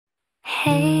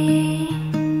嘿，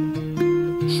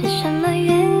是什么原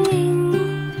因？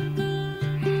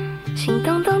心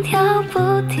咚咚跳不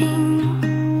停，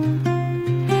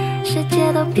世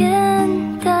界都变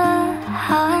得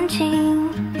好安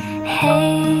静。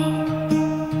嘿，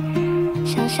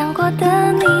想象过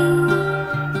的你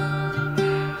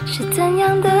是怎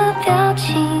样的表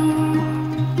情？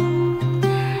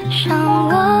让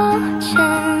我证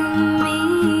明。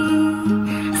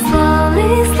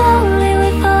Slowly, slowly we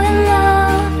fall in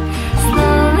love.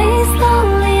 Slowly,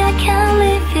 slowly I can't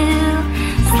leave you.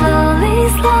 Slowly,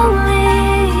 slowly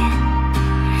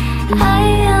I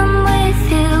am with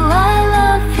you. I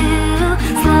love you.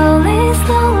 Slowly,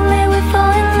 slowly we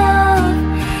fall in love.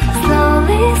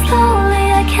 Slowly, slowly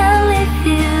I can't leave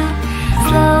you.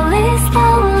 Slowly,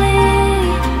 slowly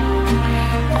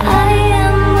I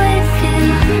am with you.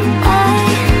 I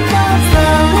love.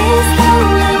 Slowly,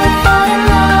 slowly we fall in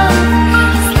love.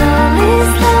 Slowly,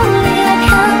 slowly I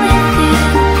can't leave you.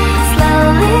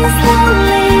 Slowly,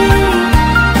 slowly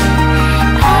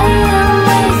I am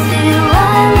with you.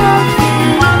 I love you.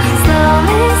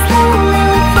 Slowly, slowly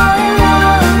we fall in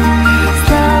love.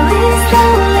 Slowly,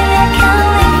 slowly I can't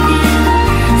leave you.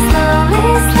 Slowly,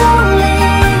 slowly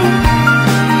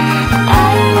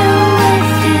I am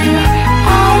with you.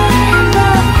 I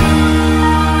love you.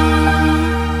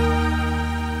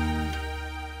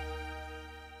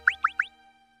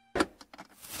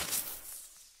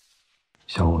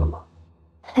 想我了吗？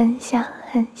很想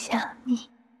很想你。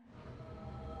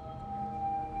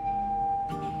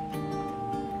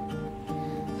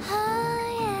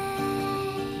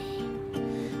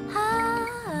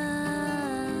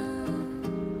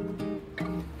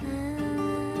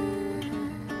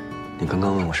你刚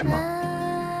刚问我什么？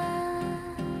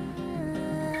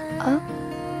啊？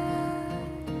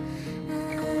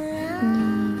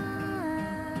你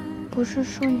不是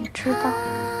说你知道？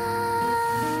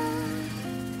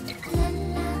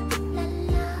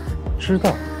知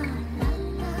道。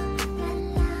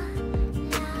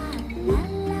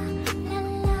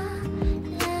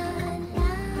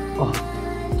哦，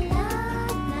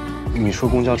你说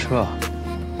公交车啊？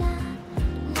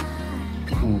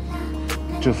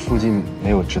这附近没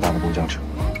有直达的公交车，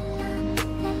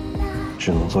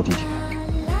只能坐地铁。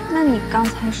那你刚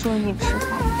才说你知道？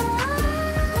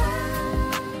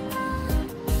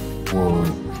我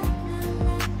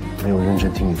没有认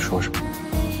真听你说什么。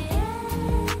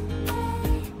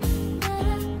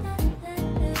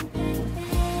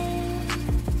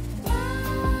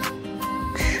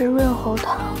吃润喉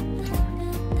糖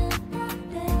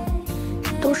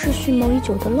都是蓄谋已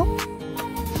久的漏。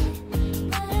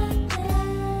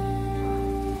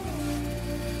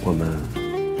我们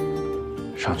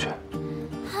上去。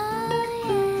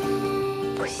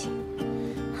不行，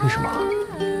为什么？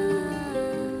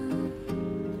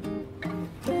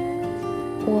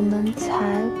我们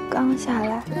才刚下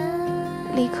来，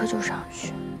立刻就上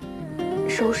去，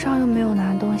手上又没有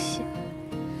拿东西，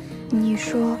你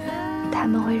说他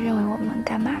们会认为我们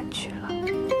干嘛去了？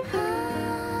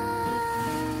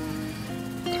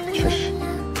确实。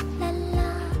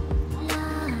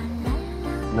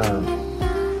那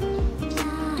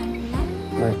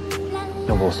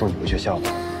要不我送你回学校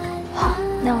吧？好，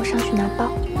那我上去拿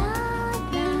包。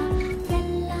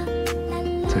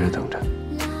在这等着，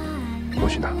我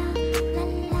去拿。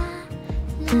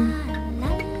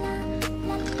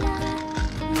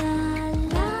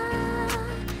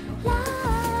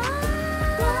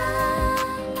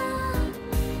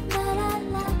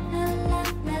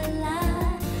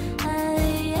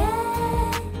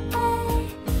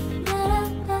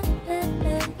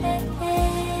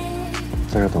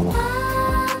在这等我。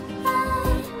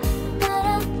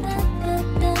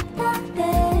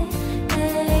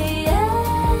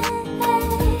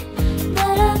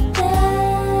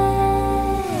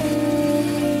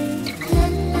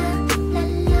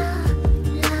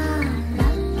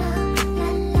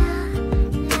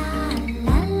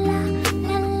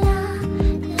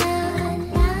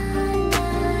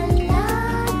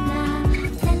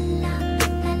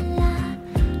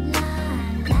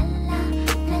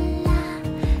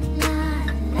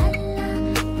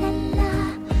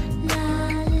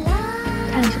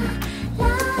看什么？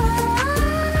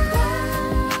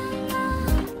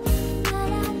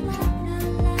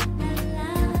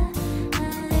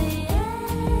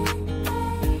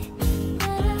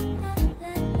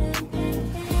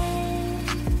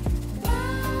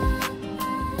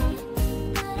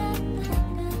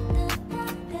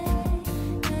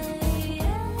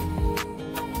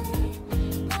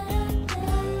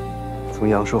从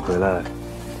阳朔回来，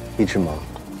一直忙，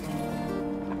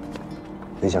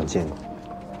很想见你。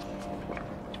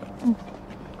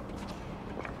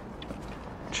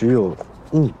只有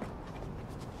你。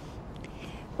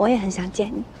我也很想见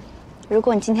你。如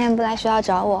果你今天不来学校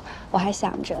找我，我还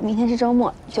想着明天是周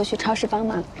末，就去超市帮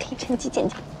忙，可以趁机见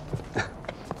见。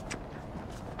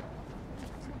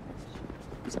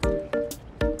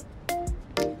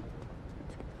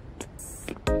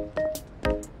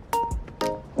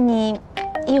你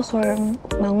一会儿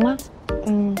忙吗？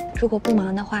如果不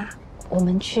忙的话，我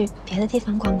们去别的地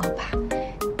方逛逛吧。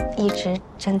一直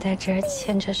站在这儿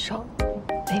牵着手，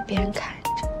被别人看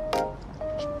着。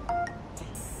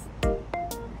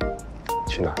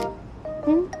去哪儿？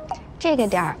这个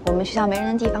点儿我们学校没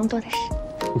人的地方多的是。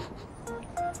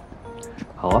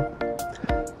好啊，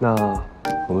那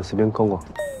我们随便逛逛。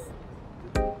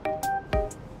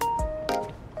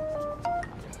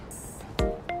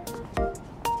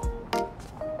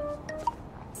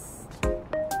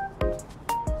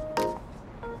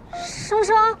生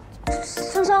生，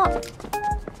生生，啊，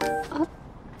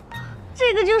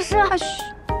这个就是啊，嘘，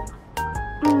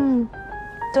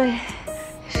对，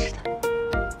是的。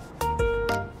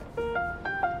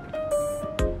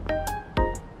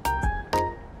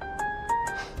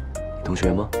你同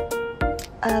学吗？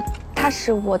他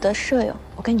是我的舍友，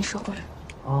我跟你说过了。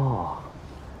哦，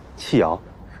戚瑶。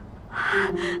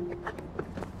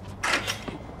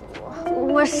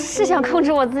我是想控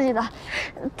制我自己的，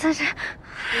但是，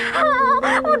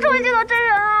我终于见到真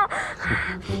人了，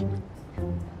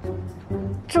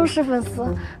忠实粉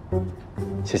丝。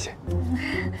谢谢。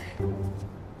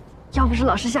要不是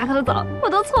老师下课的早，我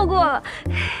都错过了。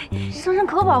生生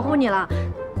可保护你了，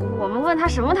我们问他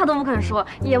什么他都不肯说，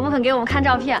也不肯给我们看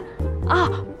照片。啊，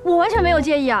我完全没有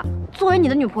介意啊。作为你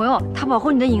的女朋友，他保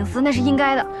护你的隐私那是应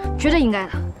该的，绝对应该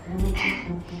的。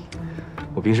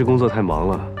我平时工作太忙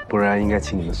了，不然应该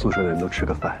请你们宿舍的人都吃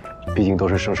个饭，毕竟都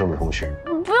是生生的同学。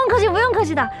不用客气，不用客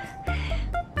气的。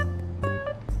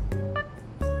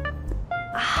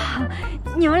啊，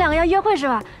你们两个要约会是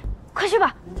吧？快去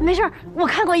吧，没事，我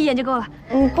看过一眼就够了。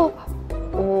不，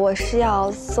我是要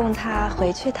送他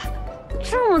回去的。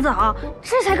这么早？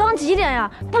这才刚几点呀？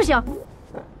不行，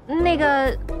那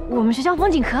个我们学校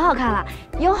风景可好看了，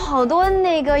有好多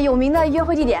那个有名的约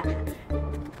会地点。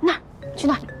那儿，去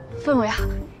那儿，氛围好，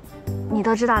你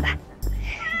都知道的。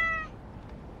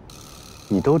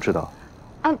你都知道？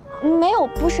啊，没有，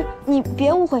不是，你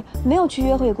别误会，没有去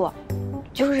约会过，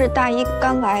就是大一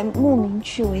刚来，慕名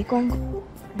去围观过。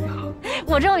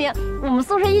我证明，我们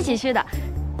宿舍一起去的，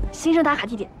新生打卡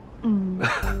地点。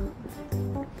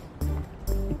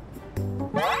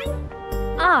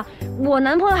啊，我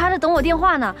男朋友还在等我电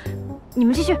话呢，你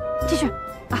们继续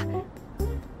啊，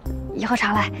以后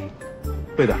常来。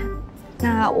会的。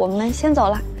那我们先走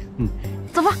了。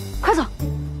走吧，快走。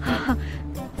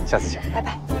下次见，拜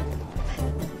拜。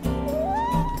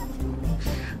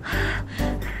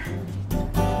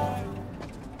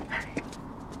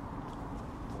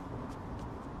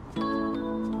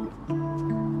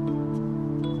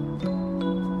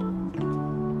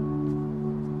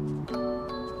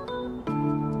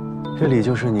这里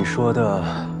就是你说的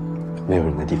没有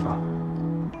人的地方。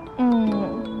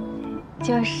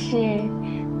就是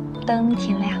灯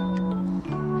挺亮的。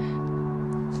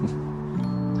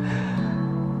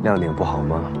亮点不好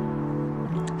吗？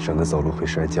省得走路会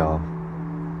摔跤，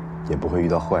也不会遇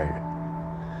到坏人。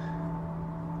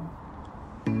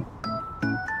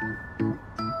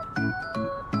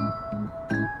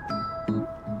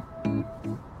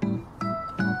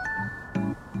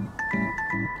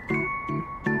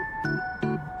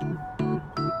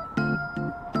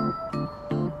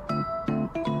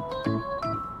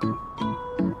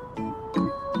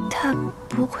他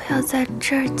不会要在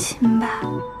这儿亲吧？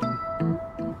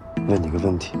问你个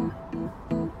问题，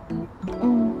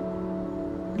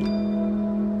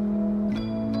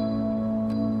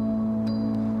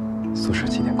宿舍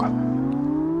几点关门？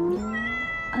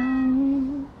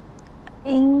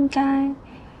应该，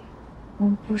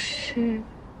不是，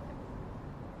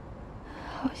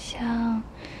好像，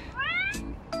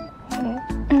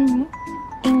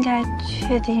应该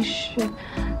确定是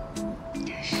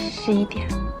11点。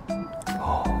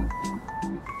哦，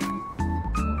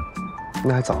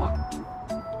那还早啊。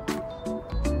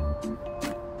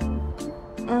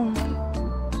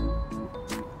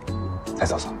再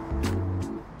走走。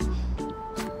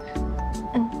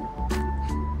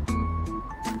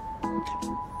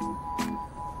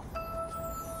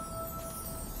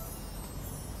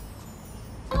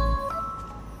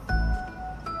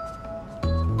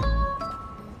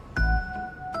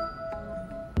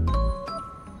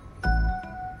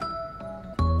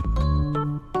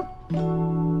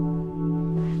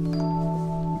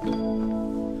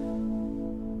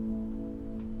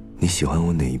你喜欢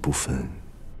我哪一部分？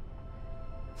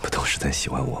是在喜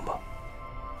欢我吗？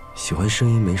喜欢声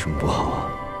音没什么不好啊，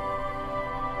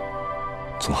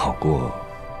总好过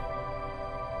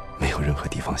没有任何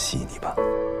地方吸引你吧。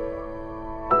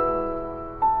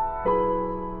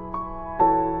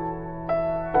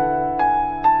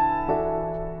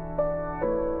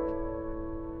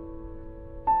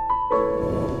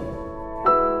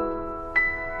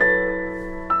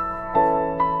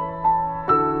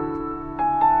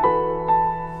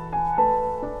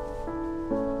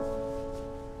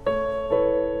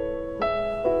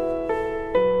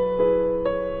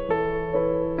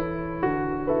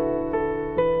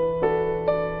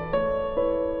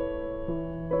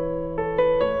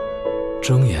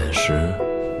睁眼时，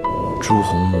朱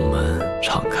红木门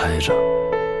敞开着，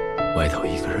外头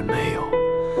一个人没有，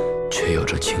却有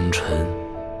着清晨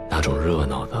那种热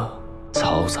闹的、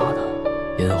嘈杂的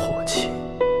烟火气。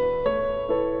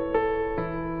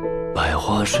百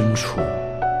花深处，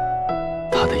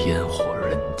他的烟火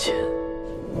人间。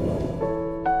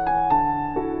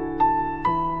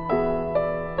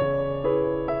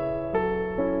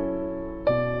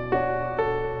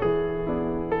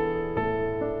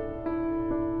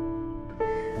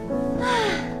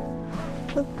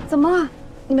怎么了？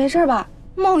你没事吧？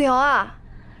梦游啊，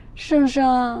圣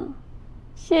圣，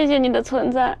谢谢你的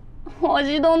存在，我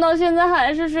激动到现在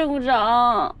还是睡不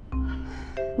着。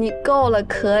你够了，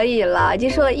可以了，已经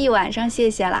说了一晚上谢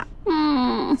谢了。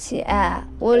姐，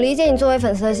我理解你作为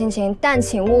粉丝的心情，但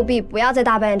请务必不要再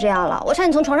大半夜这样了，我差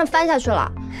点从床上翻下去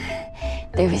了。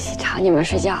对不起，吵你们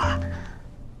睡觉了。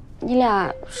你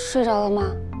俩睡着了吗？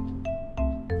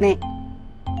没。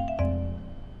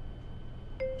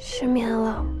失眠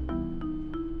了。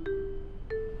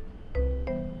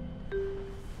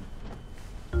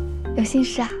有心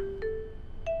事啊？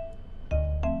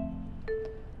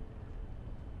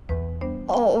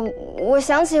哦，我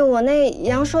想起我那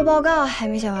阳朔报告还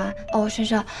没写完。哦，轩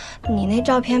轩，你那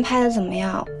照片拍的怎么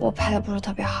样？我拍的不是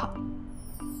特别好。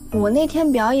我那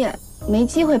天表演没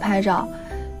机会拍照，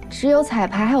只有彩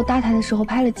排还有搭台的时候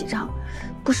拍了几张，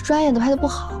不是专业的拍的不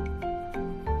好。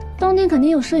当天肯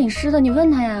定有摄影师的，你问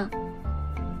他呀。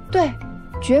对，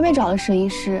绝美找了摄影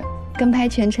师跟拍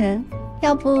全程，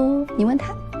要不你问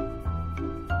他。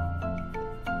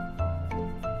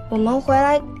我们回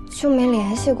来就没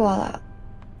联系过了，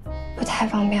不太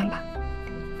方便吧？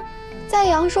在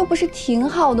阳朔不是挺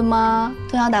好的吗？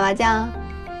通宵打麻将。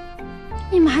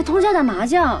你们还通宵打麻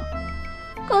将？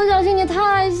高小青，你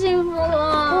太幸福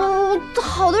了。我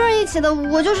好多人一起的，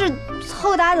我就是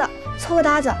凑个搭子，凑个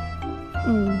搭子。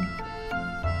嗯。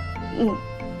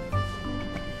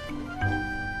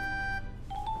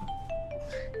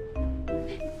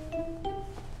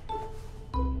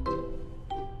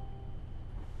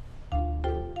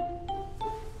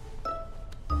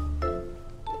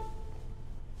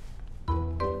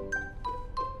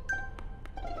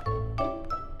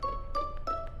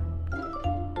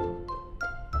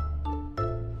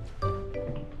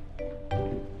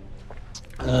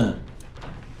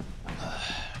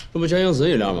这不江阳子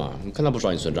饮料吗？你看他不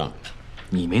刷你存账，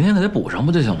你明天给他补上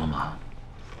不就行了吗？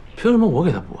凭什么我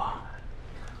给他补啊？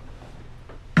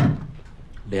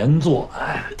连坐，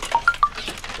哎，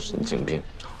神经病！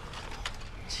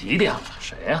几点了？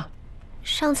谁呀？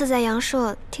上次在阳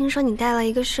朔听说你带了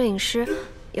一个摄影师，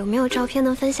有没有照片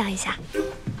能分享一下？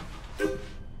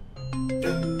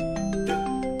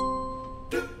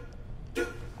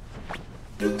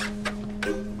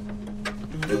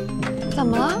怎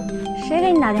么了？谁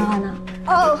给你打电话呢？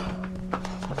哦，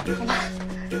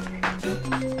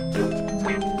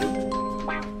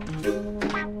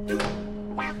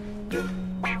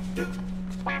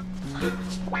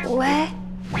喂。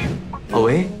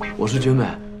喂，我是娟美。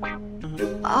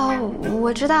哦，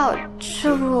我知道，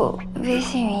这不微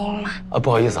信语音吗？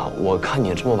不好意思啊，我看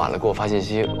你这么晚了给我发信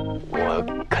息，我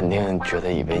肯定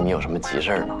以为你有什么急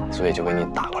事呢，所以就给你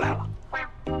打过来了。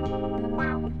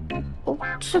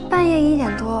这半夜1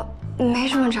点多，没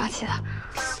什么着急的。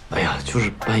哎呀，就是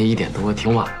半夜1点多，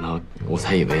挺晚的，我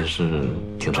才以为是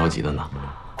挺着急的呢。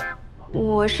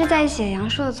我是在写阳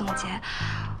朔的总结，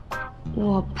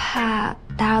我怕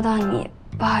打扰到你，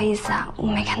不好意思啊，我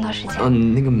没看到时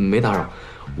间。那个没打扰，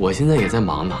我现在也在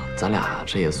忙呢，咱俩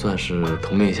这也算是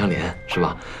同命相连，是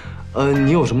吧？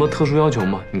你有什么特殊要求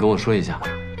吗？你跟我说一下。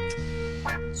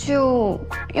就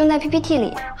用在 PPT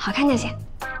里，好看就行。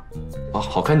哦，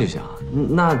好看就行，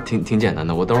那挺简单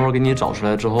的，我等会儿给你找出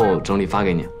来之后整理发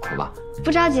给你，好吧？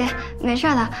不着急，没事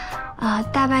的。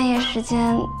大半夜时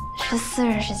间是私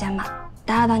人时间嘛，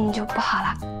打扰到你就不好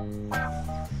了。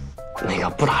那个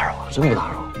不打扰，真不打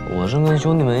扰，我正跟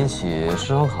兄弟们一起吃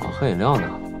烧烤喝饮料呢。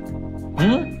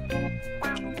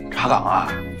查岗啊！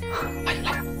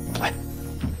来，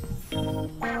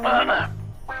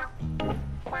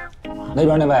那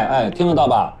边那位，哎，听得到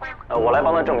吧？我来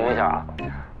帮他证明一下啊。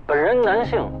本人男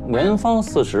性，年方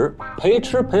40，陪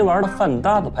吃陪玩的饭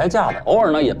搭子排架子，偶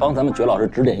尔呢也帮咱们觉老师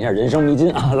指点一下人生迷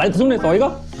津啊。来，兄弟，走一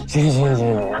个。行，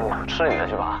我吃你的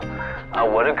去吧。啊，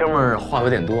我这哥们儿话有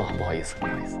点多，不好意思。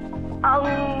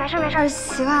没事，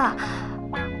习惯了。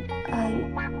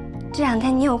这2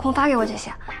天你有空发给我就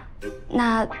行。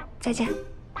那再见。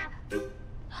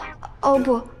哦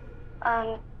不，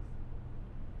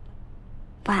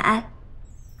晚安。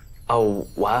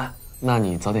晚安。那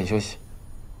你早点休息。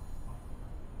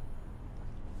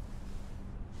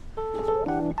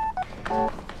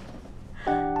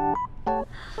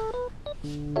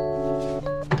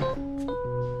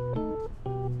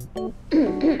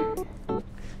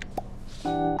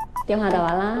电话打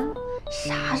完啦？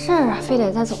啥事儿啊？非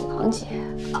得在走廊接？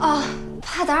哦，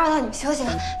怕打扰到你们休息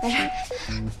了，没事，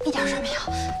一点事儿没有。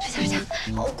睡觉，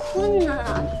好困呐。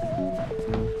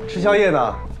吃宵夜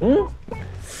呢？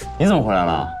你怎么回来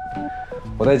了？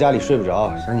我在家里睡不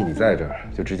着，想起你在这儿，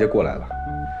就直接过来了。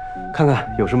看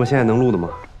看有什么现在能录的吗？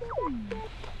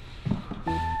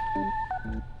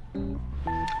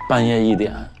半夜1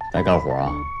点在干活啊？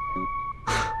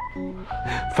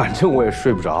反正我也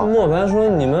睡不着。莫白说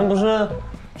你们不是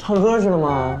唱歌去了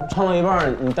吗？唱到一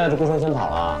半，你带着顾生先跑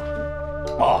了。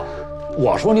哦，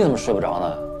我说你怎么睡不着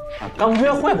呢？刚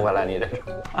约会回来，你这是。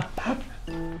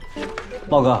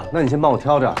茂哥，那你先帮我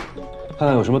挑着，看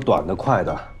看有什么短的、快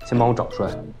的，先帮我找出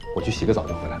来。我去洗个澡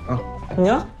就回来啊。你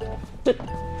看，这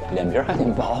脸皮还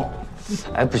挺薄。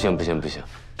哎，不行，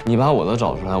你把我的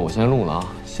找出来，我先录了啊，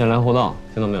先来后到，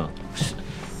听到没有？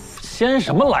先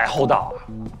什么来后到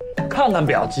啊？看看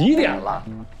表，几点了？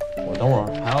我等会儿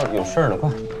还要有事儿呢，快！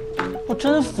我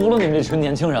真服了你们这群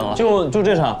年轻人了。就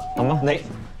这场，好吗？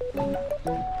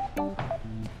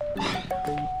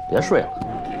别睡了，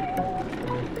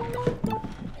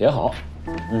也好，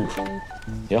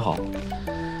也好。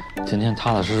今天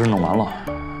踏踏实实弄完了，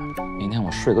明天我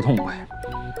睡个痛快。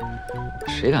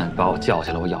谁敢把我叫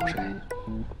起来，我咬谁。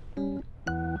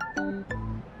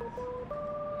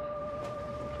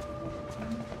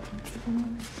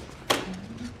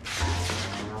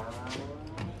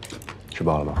吃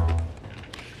饱了吗？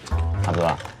大哥，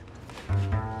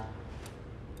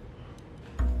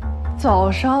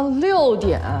早上6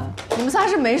点，你们仨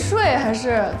是没睡还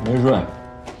是？没睡。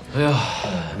哎呀，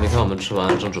没看我们吃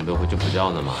完正准备回去补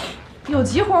觉呢吗？有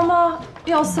急活吗？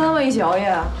要3位1小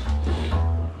夜。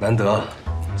难得，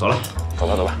走了，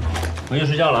走吧，回去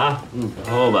睡觉了啊。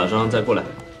然后晚上再过来。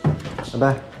拜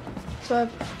拜。拜。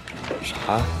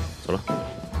啥？走了。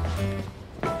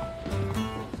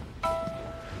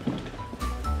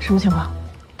什么情况？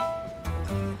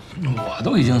我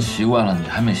都已经习惯了，你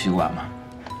还没习惯吗？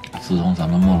自从咱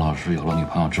们莫老师有了女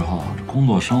朋友之后，这工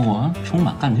作生活充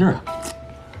满干劲儿啊。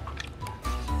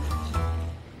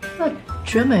那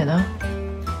绝美呢？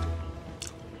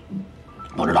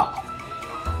不知道。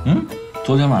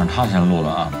昨天晚上他先录的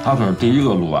啊，他可是第一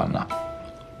个录完的，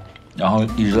然后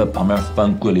一直在旁边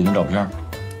翻桂林的照片。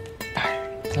哎，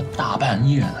这大半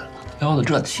夜的，撩得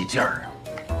这起劲儿啊，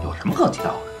有什么可挑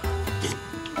的？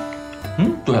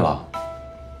对了，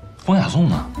风雅颂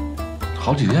呢？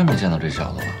好几天没见到这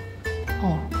小子了。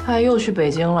哦，他又去北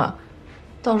京了。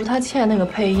到时候他欠那个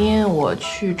配音，我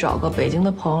去找个北京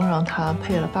的棚，让他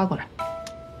配了发过来。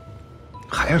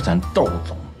还是咱窦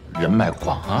总人脉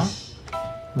广啊！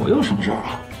我有什么事儿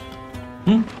啊？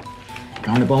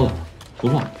尝尝这包子，不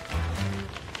错。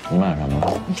不卖什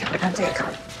么？你尝尝这个。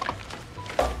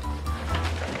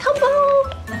汤包。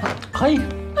嘿，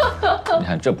你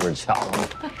看这不是巧了吗？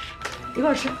一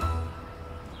块吃。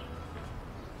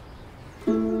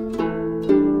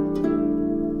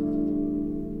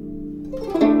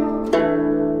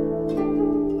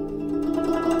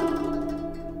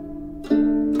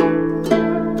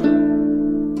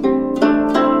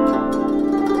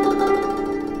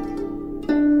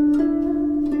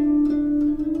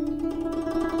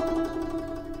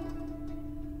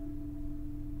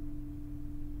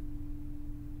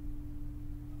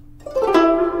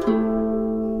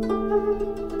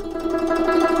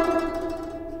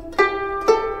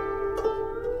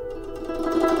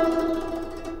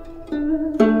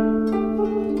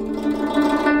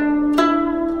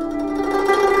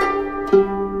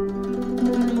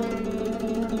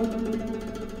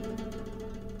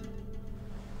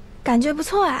感觉不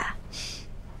错哎，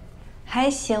还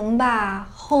行吧。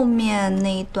后面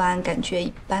那一段感觉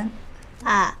一般。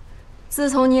啊，自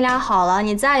从你俩好了，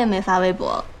你再也没发微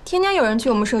博，天天有人去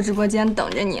我们社直播间等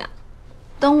着你。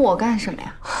等我干什么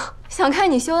呀？想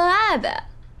看你秀恩爱呗。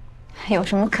有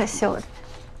什么可秀的？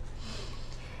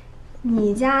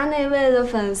你家那位的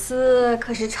粉丝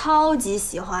可是超级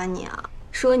喜欢你啊，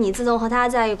说你自从和他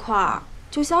在一块儿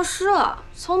就消失了，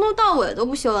从头到尾都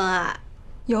不秀恩爱。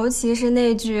尤其是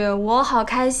那句“我好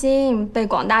开心”被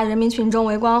广大人民群众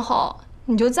围观后，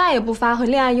你就再也不发和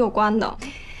恋爱有关的。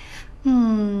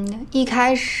一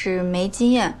开始没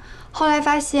经验，后来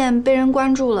发现被人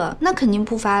关注了，那肯定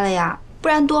不发了呀，不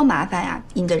然多麻烦呀，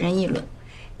引得人议论。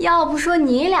要不说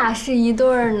你俩是一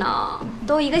对儿呢，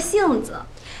都一个性子。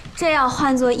这要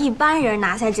换做一般人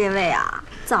拿下这位啊，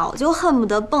早就恨不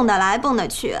得蹦跶来蹦跶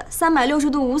去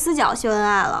，360度无死角秀恩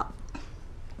爱了。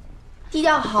低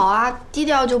调好啊，低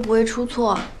调就不会出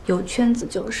错，有圈子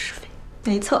就是是非。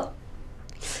没错。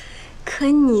可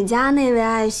你家那位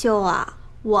爱秀啊，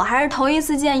我还是头一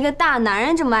次见一个大男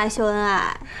人这么爱秀恩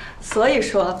爱。所以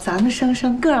说咱们生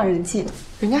生更让人嫉妒，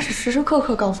人家是时时刻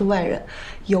刻告诉外人，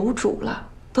有主了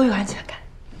都有安全感。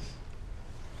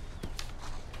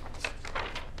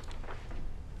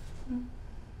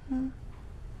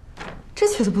这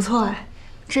曲子不错哎，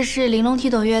这是玲珑剔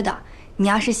透约的，你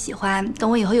要是喜欢，等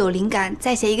我以后有灵感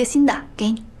再写一个新的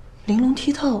给你。玲珑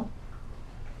剔透，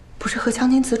不是和锵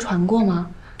金词传过吗？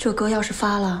这歌要是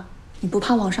发了，你不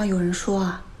怕网上有人说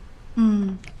啊？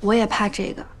我也怕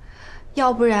这个，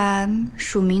要不然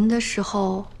署名的时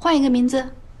候换一个名字，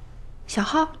小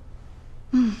号。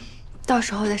到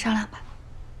时候再商量吧。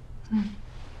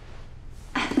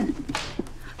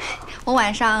我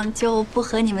晚上就不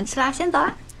和你们吃啦，先走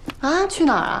啦。啊，去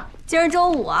哪儿啊？今儿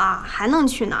周五啊，还能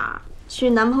去哪儿？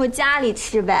去男朋友家里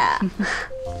吃呗。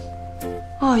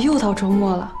哦，又到周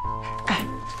末了。哎，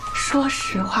说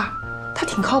实话，他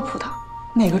挺靠谱的，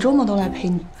每个周末都来陪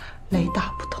你，雷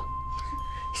打不动。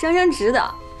生生值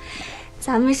得，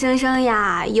咱们生生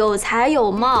呀，有才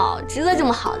有貌，值得这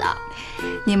么好的。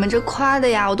你们这夸的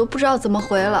呀，我都不知道怎么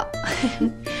回了。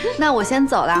那我先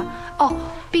走了。哦，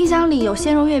冰箱里有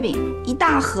鲜肉月饼，1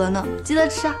大盒呢，记得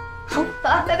吃啊。好，走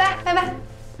了，拜拜，拜拜。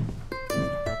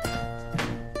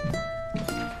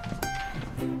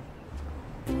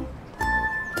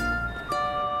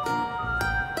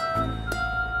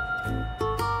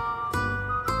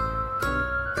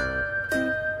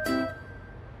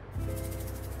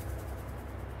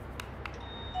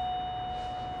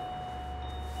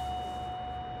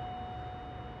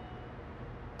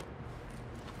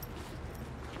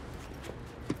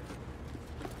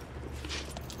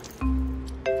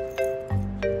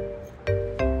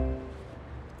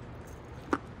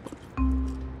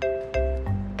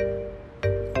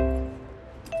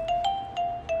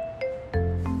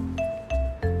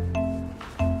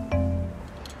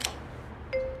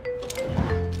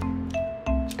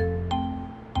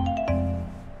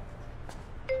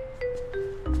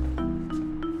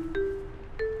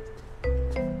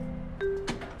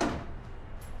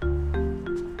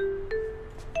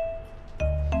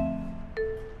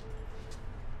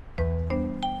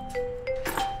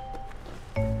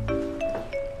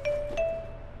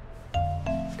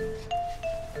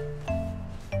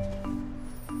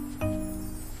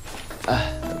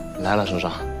来了，生生。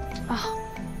啊。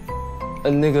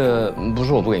那个不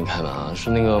是我不给你开门啊，是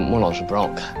那个莫老师不让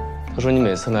我开。他说你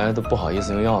每次来都不好意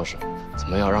思用钥匙，怎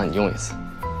么要让你用一次？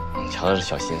你瞧瞧这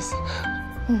小心思。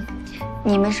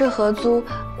你们是合租，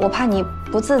我怕你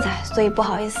不自在，所以不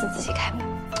好意思自己开门。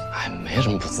哎，没什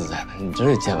么不自在的，你真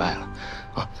是见外了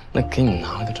啊！那给你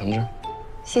拿了个橙汁。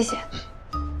谢谢。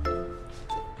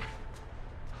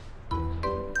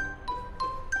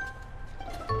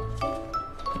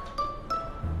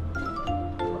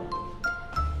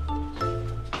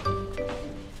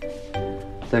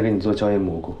再给你做椒盐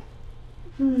蘑菇。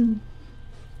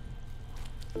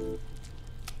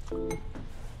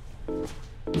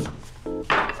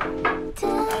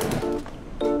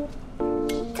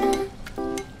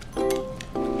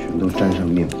全都沾上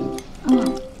面糊。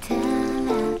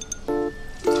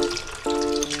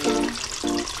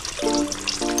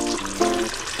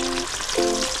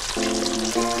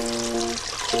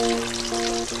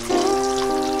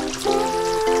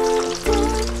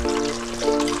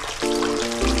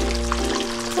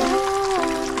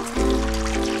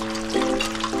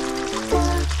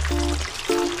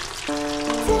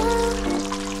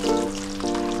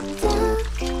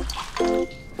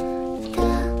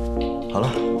好了。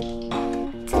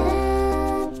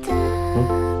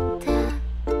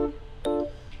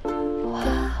哇，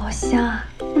好香啊！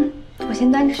我先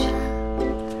端着去。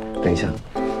等一下。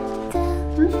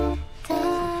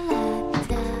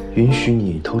允许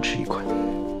你偷吃一块，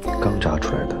刚炸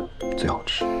出来的最好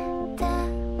吃。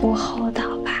不厚道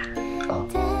吧？啊。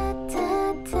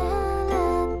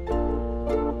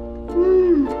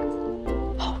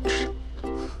好吃。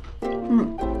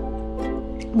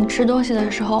你吃东西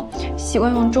的时候习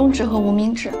惯用中指和无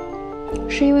名指，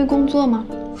是因为工作吗？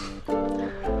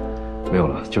没有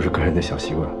了，就是个人的小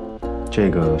习惯。这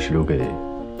个是留给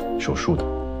手术的，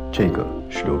这个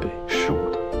是留给事务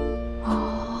的。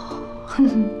哦，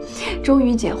终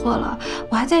于解惑了。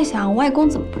我还在想外公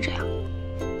怎么不这样。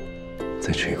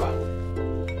再吃一块。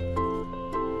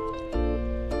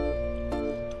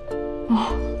哦，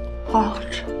好好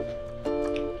吃。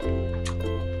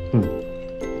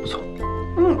不错。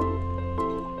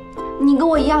你跟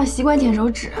我一样习惯舔手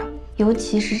指，尤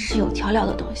其是吃有调料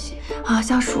的东西啊，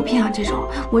像薯片啊这种，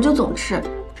我就总吃。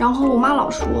然后我妈老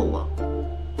说我。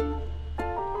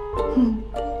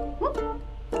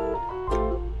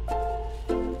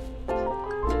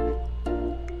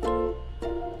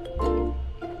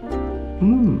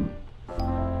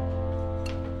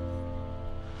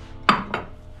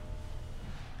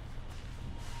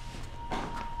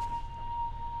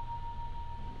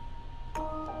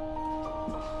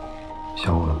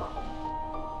想我了吗？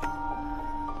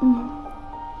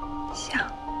想。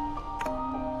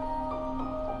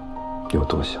有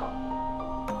多想？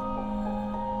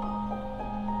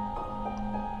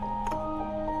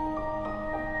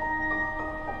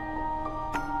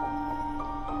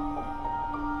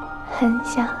很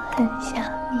想很想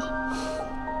你。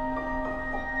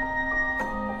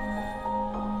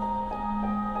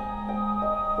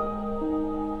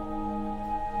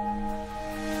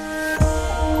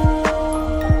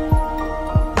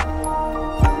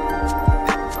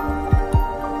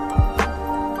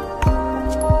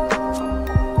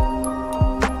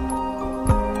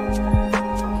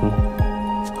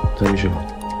早点睡吧，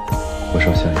我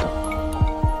上下一道。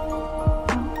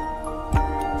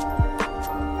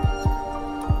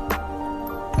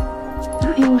哪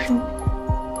有人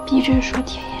逼着说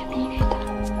甜言蜜语的？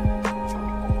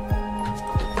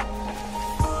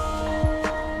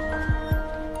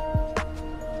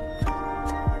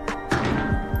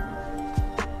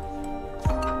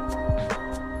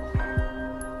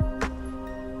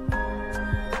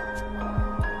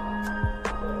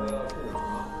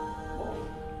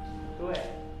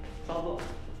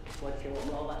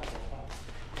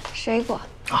水果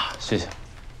啊，谢谢。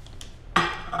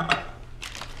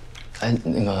哎，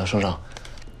那个盛盛，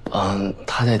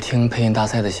他在听配音大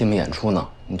赛的戏目演出呢，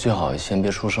你最好先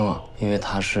别出声啊，因为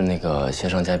他是那个线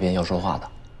上嘉宾要说话的。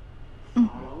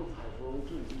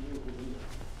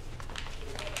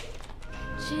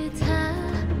只踏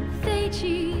飞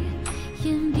机，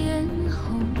烟边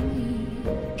红雨，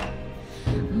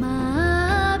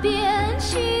马边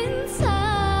青草，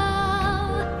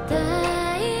带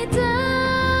的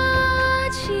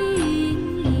情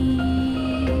意，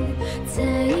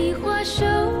在花手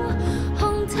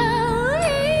红桃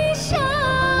一笑，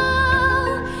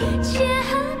且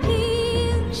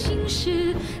凭心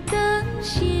事等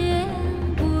闲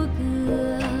不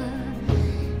隔，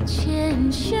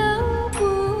千秋。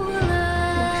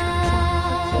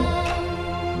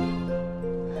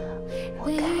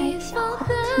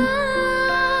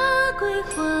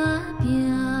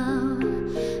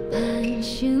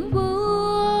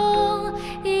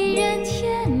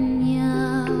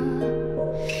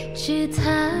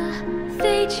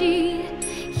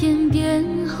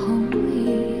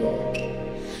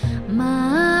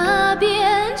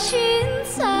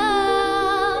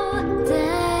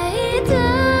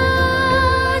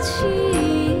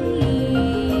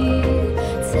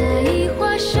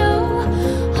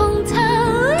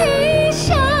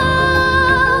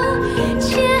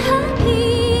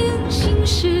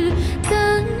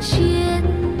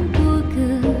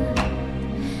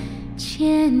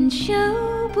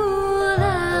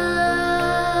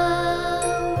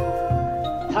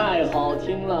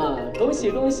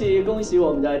恭喜恭喜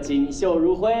我们的锦绣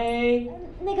如辉！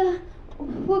那个，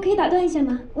我可以打断一下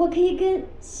吗？我可以跟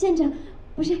县长，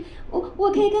不是我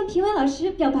可以跟评委老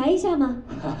师表白一下吗？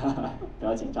不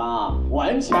要紧张啊，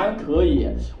完全可以。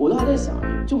我都还在想，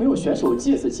就没有选手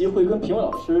借此机会跟评委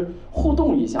老师互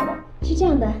动一下吗？是这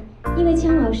样的，因为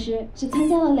枪老师只参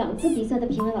加了2次比赛的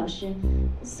评委老师，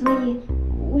所以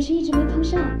我是一直没碰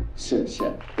上。是，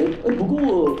不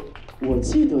过我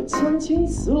记得江青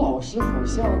慈老师好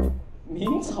像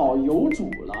名草有主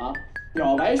了，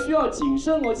表白需要谨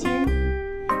慎哦，亲。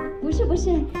不是，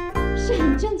是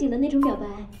很正经的那种表白。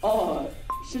哦，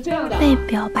是这样的。被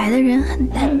表白的人很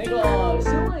淡定。那个，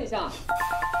先问一下，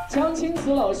江青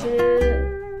慈老师，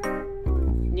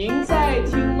您在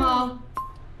听吗？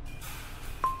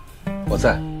我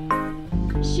在。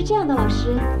是这样的，老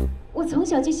师，我从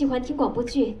小就喜欢听广播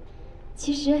剧。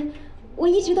其实，我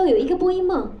一直都有一个播音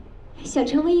梦，想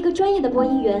成为一个专业的播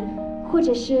音员。或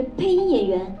者是配音演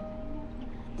员，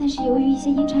但是由于一些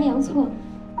阴差阳错，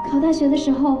考大学的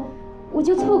时候，我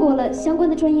就错过了相关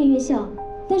的专业院校。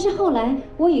但是后来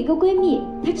我有一个闺蜜，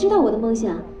她知道我的梦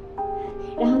想，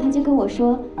然后她就跟我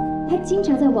说，她经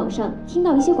常在网上听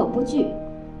到一些广播剧，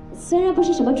虽然不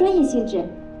是什么专业性质，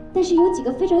但是有几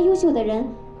个非常优秀的人，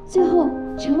最后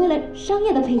成为了商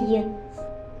业的配音。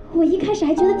我一开始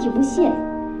还觉得挺不屑，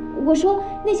我说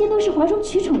那些都是哗众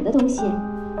取宠的东西。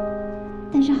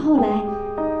但是后来，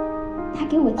她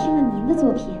给我听了您的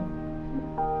作品，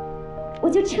我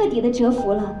就彻底的折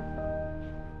服了。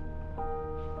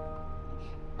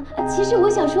其实我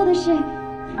想说的是，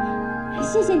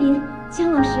谢谢您，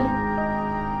姜老师，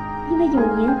因为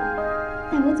有您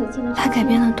带我走进了。他改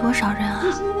变了多少人啊？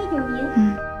也是因为有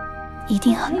您，一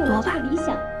定很多吧。才有了这个理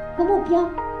想和目标。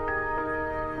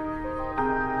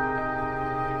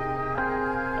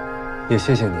也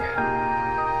谢谢你，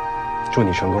祝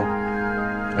你成功，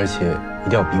而且一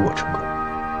定要比我成功。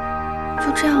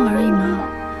就这样而已吗？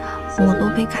我都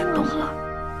被感动了，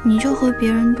你就和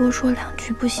别人多说2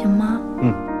句不行吗？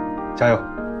加油！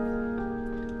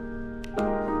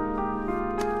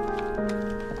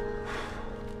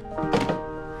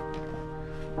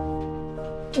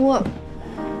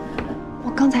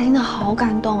我刚才听得好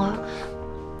感动啊！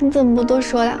你怎么不多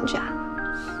说2句啊？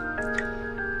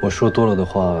我说多了的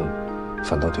话，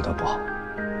反倒对他不好。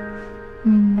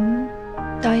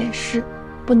倒也是，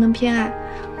不能偏爱，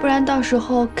不然到时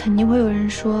候肯定会有人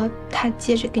说他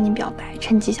借着跟你表白，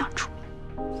趁机想出。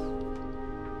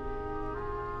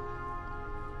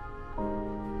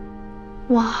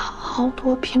哇，好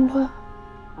多评论。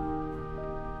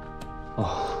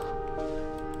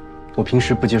我平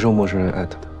时不接受陌生人艾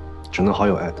特的，只能好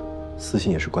友艾特，私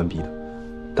信也是关闭的。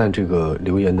但这个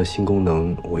留言的新功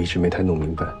能，我一直没太弄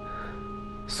明白，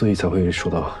所以才会收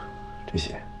到这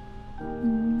些。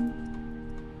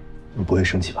你不会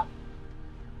生气吧？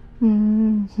有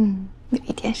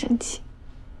一点生气。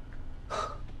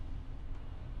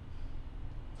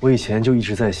我以前就一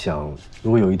直在想，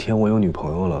如果有一天我有女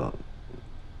朋友了，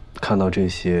看到这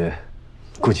些，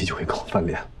估计就会跟我翻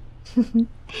脸。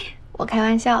我开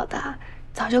玩笑的，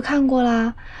早就看过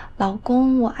啦。老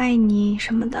公，我爱你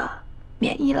什么的，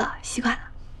免疫了，习惯了。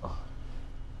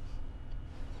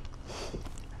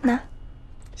那，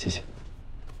谢谢。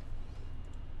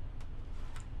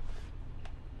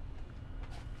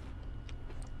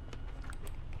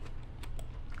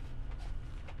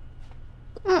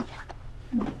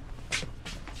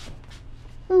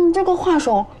这个画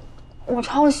手我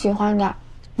超喜欢的，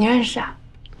你认识啊？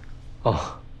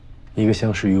一个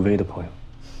相识于微的朋友。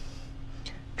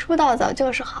出道早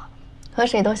就是好，和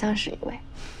谁都相识一位。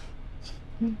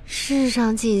世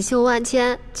上锦绣万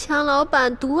千，强老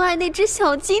板独爱那只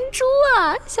小金猪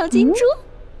啊！小金猪，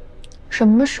什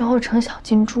么时候成小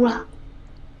金猪了？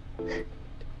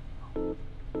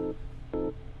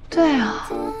对啊，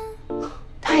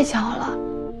太巧了，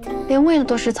连喂的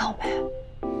都是草莓。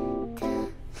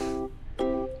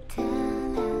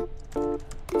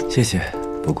谢谢，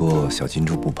不过小金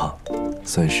猪不胖，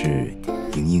算是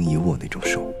盈盈一握那种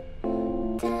瘦。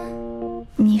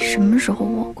你什么时候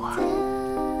握过？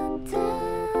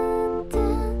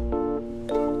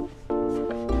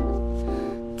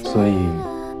所以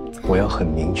我要很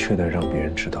明确的让别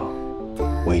人知道，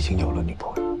我已经有了女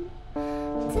朋友，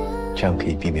这样可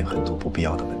以避免很多不必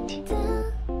要的问题。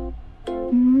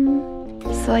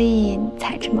所以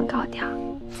才这么高调。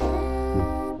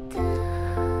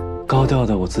高调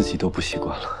的我自己都不习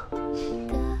惯了。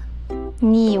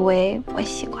你以为我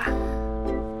习惯？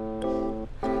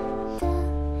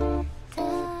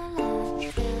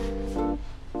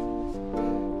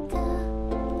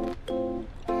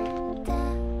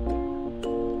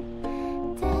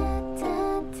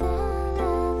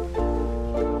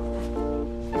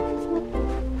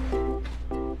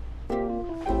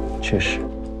确实，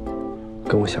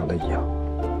跟我想的一样，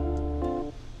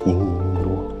盈盈一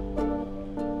握。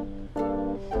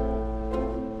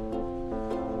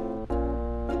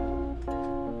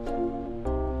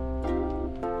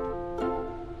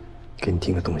给你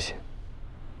听个东西。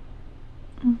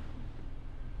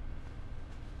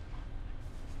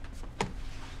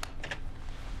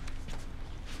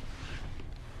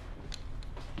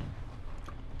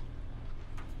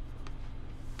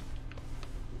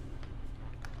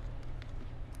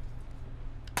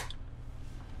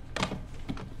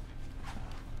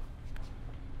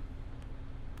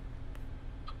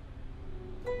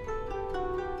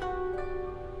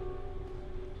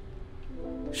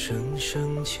声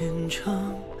声浅唱，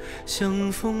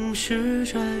相逢时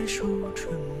摘树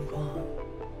春光。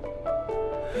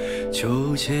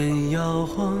秋千摇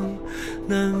晃，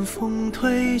南风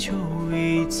推酒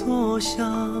一作响。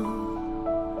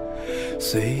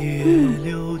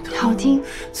好听。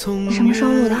你什么时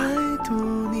候录的？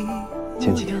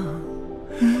前几天。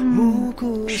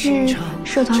是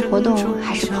社团活动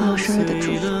还是朋友生日的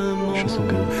祝福？是送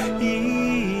给你。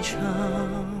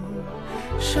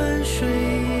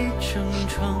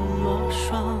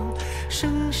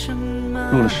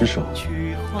录了10首，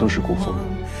都是古风。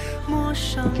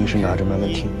你平时拿着慢慢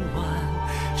听，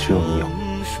只有你有。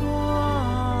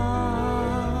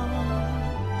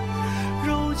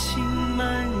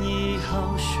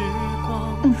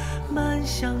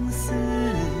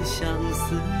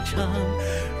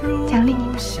奖励你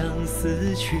吧。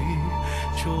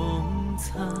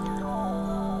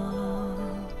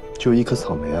就1颗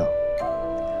草莓啊？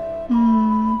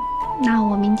那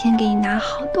我明天给你拿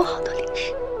好多好多零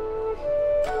食。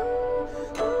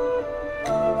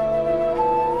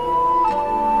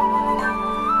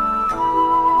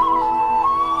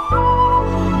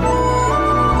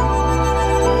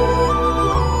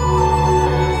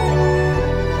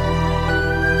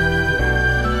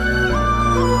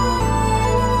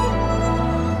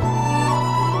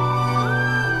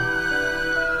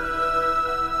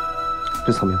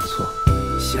这草莓不错，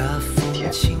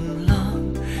甜。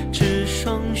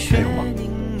还有吗？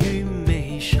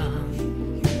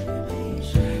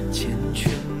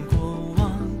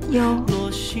有，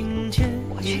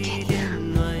我去给你拿。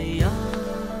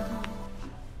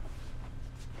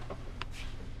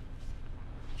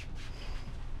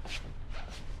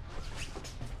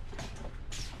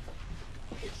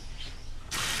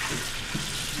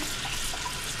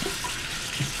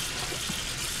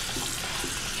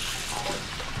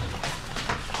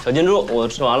小金猪，我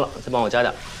吃完了，再帮我加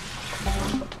点。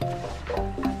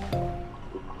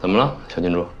怎么了，小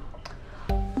金猪？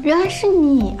原来是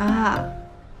你啊！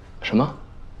什么？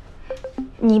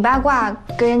你八卦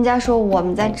跟人家说我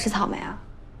们在吃草莓啊？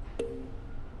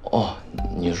哦，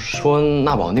你说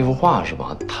娜宝那幅画是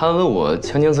吧？他问我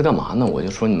锵青词干嘛呢，我就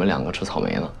说你们2个吃草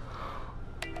莓呢。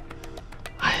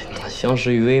哎，那相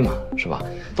识于微嘛，是吧？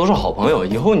都是好朋友，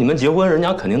以后你们结婚，人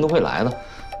家肯定都会来的，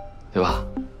对吧？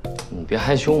你别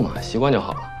害羞嘛，习惯就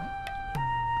好了。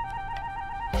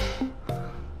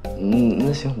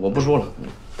那行，我不说了。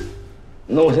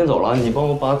那我先走了，你帮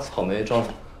我把草莓招上。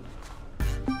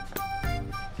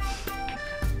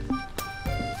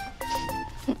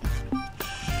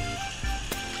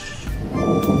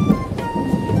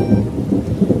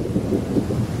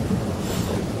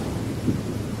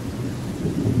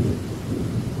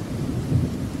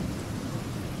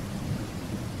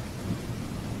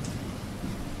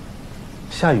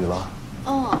下雨了。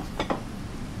哦。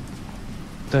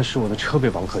但是我的车被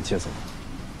网可借走了。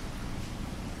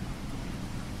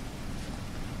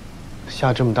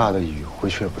下这么大的雨，回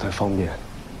去也不太方便。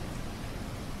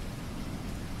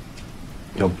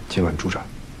要不今晚住这儿？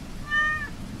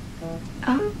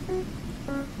啊？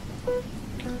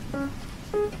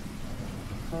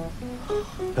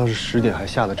要是10点还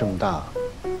下得这么大，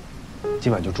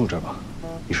今晚就住这儿吧。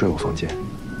你睡我房间，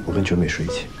我跟觉美睡一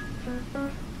起。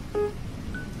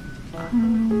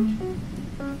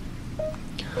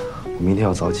我明天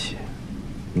要早起，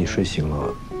你睡醒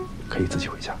了可以自己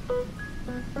回家。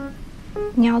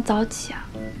你要早起啊？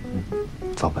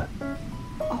早班。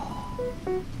哦，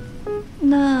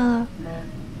那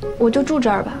我就住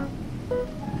这儿吧。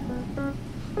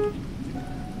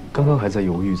刚刚还在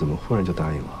犹豫，怎么忽然就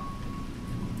答应了？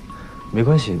没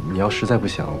关系，你要实在不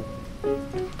想，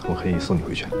我可以送你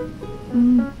回去。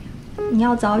你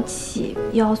要早起，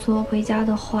又要送我回家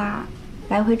的话，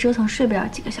来回折腾睡不了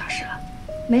几个小时了。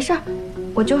没事儿，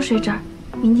我就睡这儿，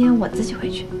明天我自己回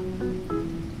去。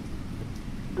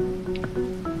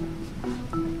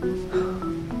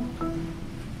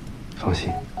放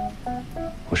心，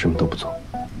我什么都不做。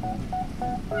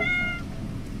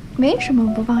没什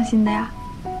么不放心的呀。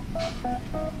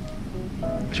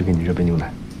我去给你热杯牛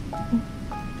奶。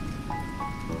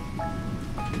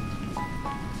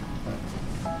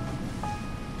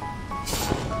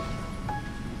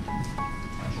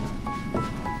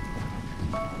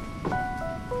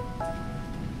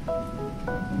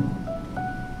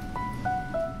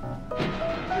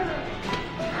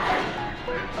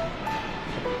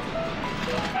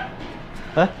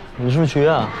哎，你是不是去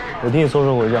啊？我替你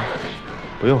送回家。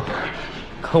不用，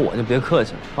可我就别客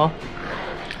气了啊。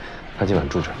他今晚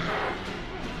住这儿。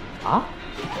啊？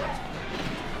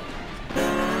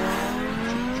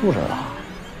住这儿了？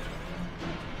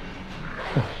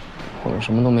哼，我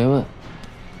什么都没问。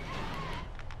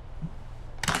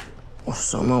我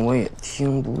什么我也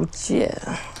听不见。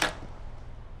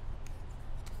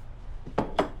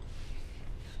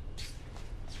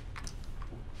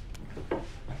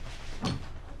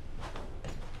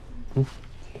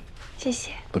谢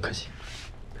谢。不客气。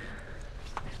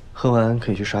喝完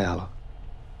可以去刷牙了。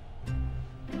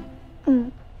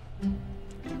嗯。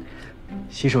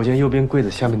洗手间右边柜子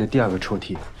下面的第2个抽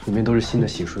屉，里面都是新的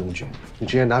洗漱用具，你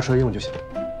直接拿出来用就行。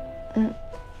嗯。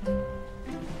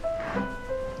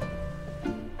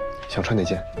想穿哪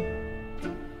件？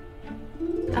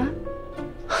啊？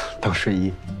当睡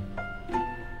衣。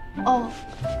哦，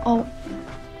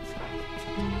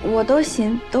我都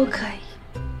行，都可以。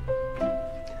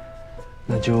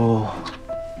那就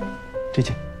这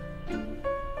件。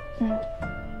嗯。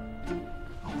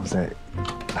我再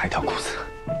拿一条裤子。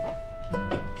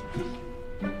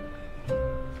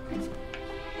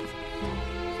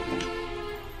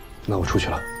那我出去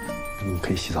了，你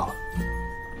可以洗澡了。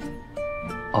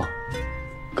哦，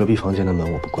隔壁房间的门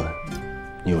我不关，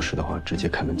你有事的话直接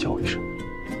开门叫我一声。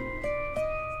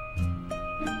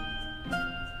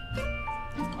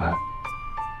晚安。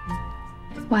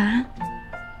晚安。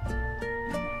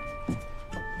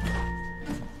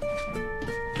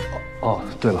哦，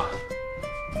对了，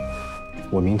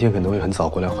我明天可能会很早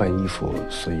过来换衣服，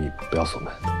所以不要锁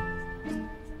门。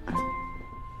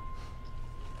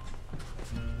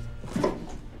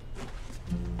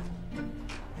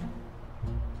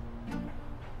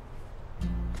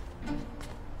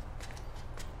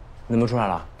你怎么出来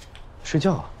了？睡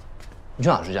觉啊。你去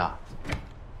哪睡觉？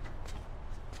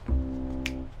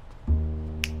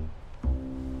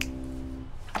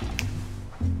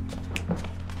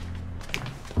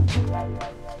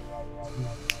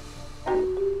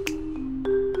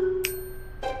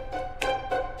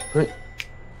不是，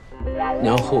你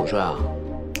要和我睡啊？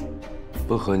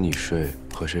不和你睡，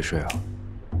和谁睡啊？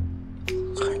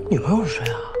和女朋友睡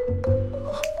啊？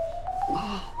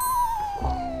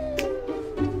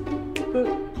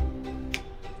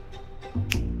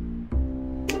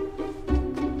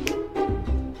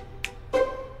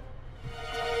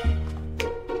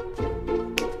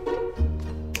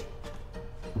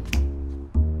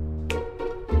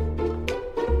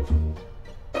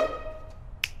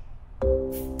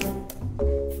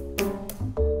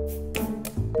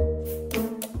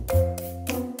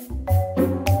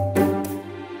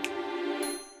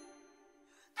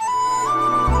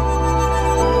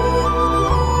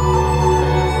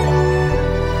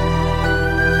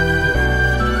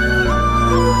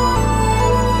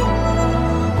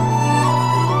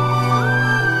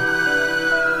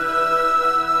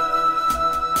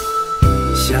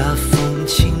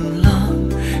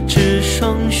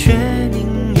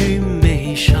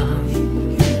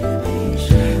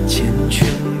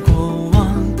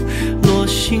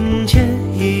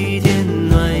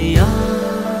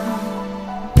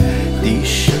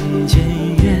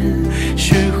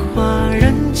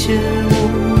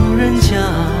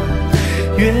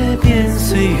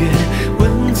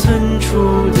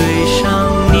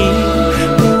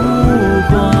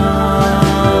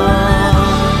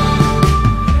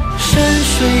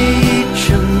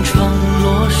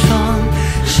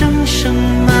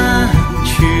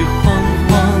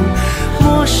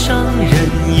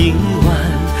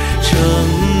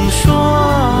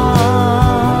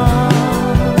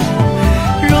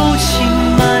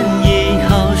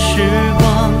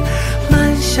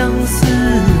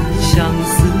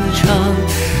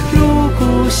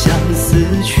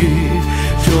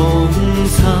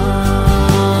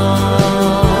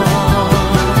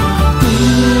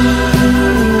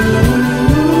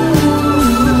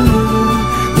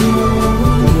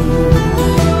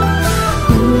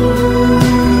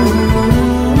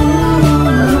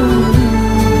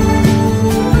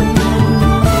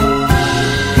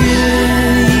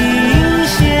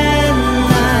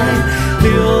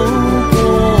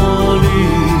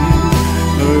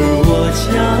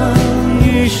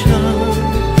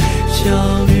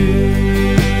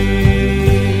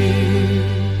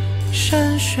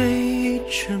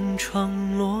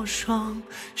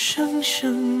声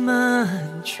声慢，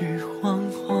曲惶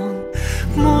惶，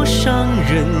陌上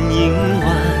人影晚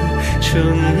成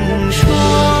霜。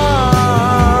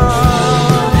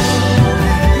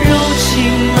柔情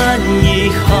满溢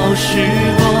好时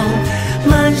光，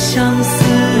满相思，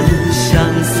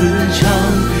相思长。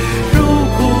如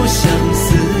故相思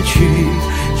曲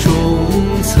中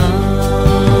藏，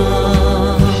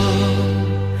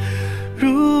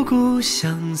如故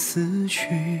相思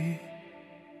曲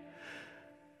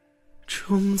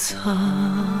中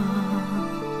藏。